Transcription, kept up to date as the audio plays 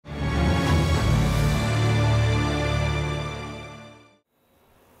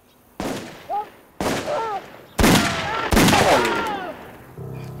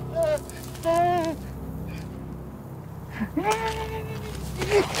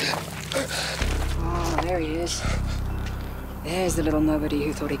Oh, there he is. There's the little nobody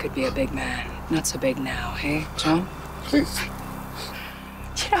who thought he could be a big man. Not so big now, hey, John? Please.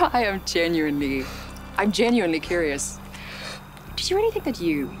 You know, I'm genuinely curious. Did you really think that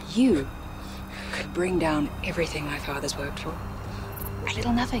you could bring down everything my father's worked for? A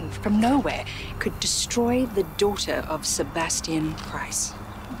little nothing from nowhere could destroy the daughter of Sebastian Price.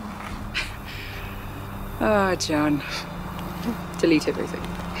 Oh, John. Delete everything.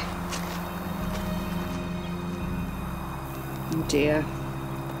 Oh, dear.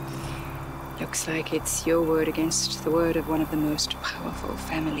 Looks like it's your word against the word of one of the most powerful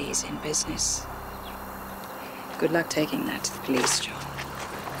families in business. Good luck taking that to the police, John.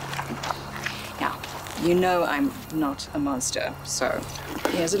 Now, you know I'm not a monster, so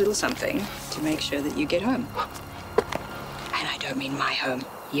here's a little something to make sure that you get home. And I don't mean my home.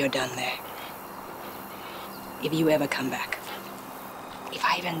 You're done there. If you ever come back, if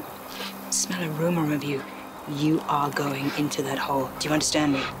I even smell a rumor of you, you are going into that hole. Do you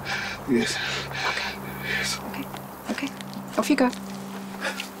understand me? Yes. Okay. Yes. Okay. Okay. Off you go.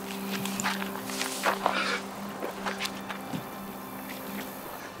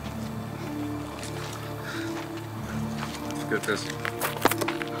 Let's get this.